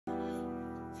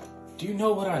Do you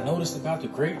know what I noticed about the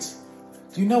greats?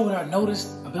 Do you know what I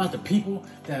noticed about the people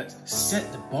that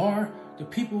set the bar? The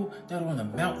people that are on the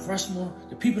Mount Rushmore?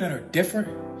 The people that are different?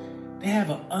 They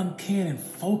have an uncanny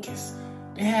focus.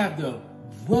 They have the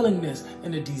willingness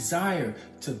and the desire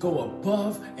to go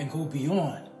above and go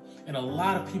beyond. And a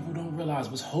lot of people don't realize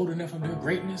what's holding them from their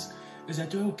greatness is that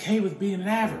they're okay with being an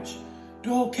average.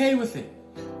 They're okay with it.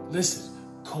 Listen,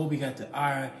 Kobe got the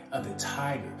eye of the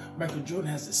tiger. Michael Jordan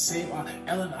has the same eye.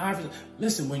 Allen Iverson.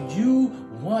 Listen, when you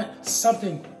want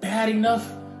something bad enough,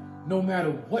 no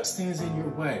matter what stands in your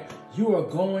way, you are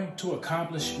going to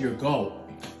accomplish your goal.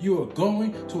 You are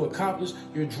going to accomplish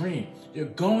your dream. You're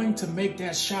going to make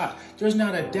that shot. There's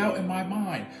not a doubt in my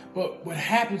mind. But what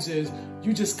happens is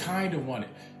you just kind of want it.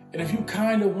 And if you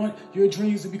kind of want your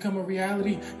dreams to become a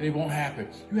reality, it won't happen.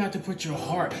 You have to put your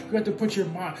heart, you have to put your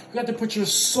mind, you have to put your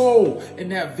soul in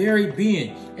that very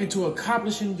being into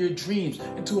accomplishing your dreams,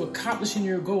 into accomplishing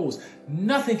your goals.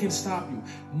 Nothing can stop you.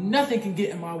 Nothing can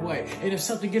get in my way. And if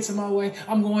something gets in my way,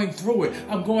 I'm going through it.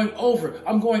 I'm going over it.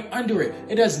 I'm going under it.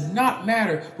 It does not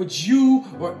matter what you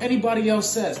or anybody else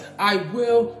says. I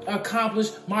will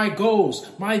accomplish my goals.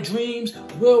 My dreams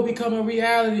will become a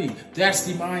reality. That's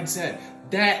the mindset.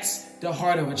 That's the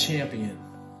heart of a champion.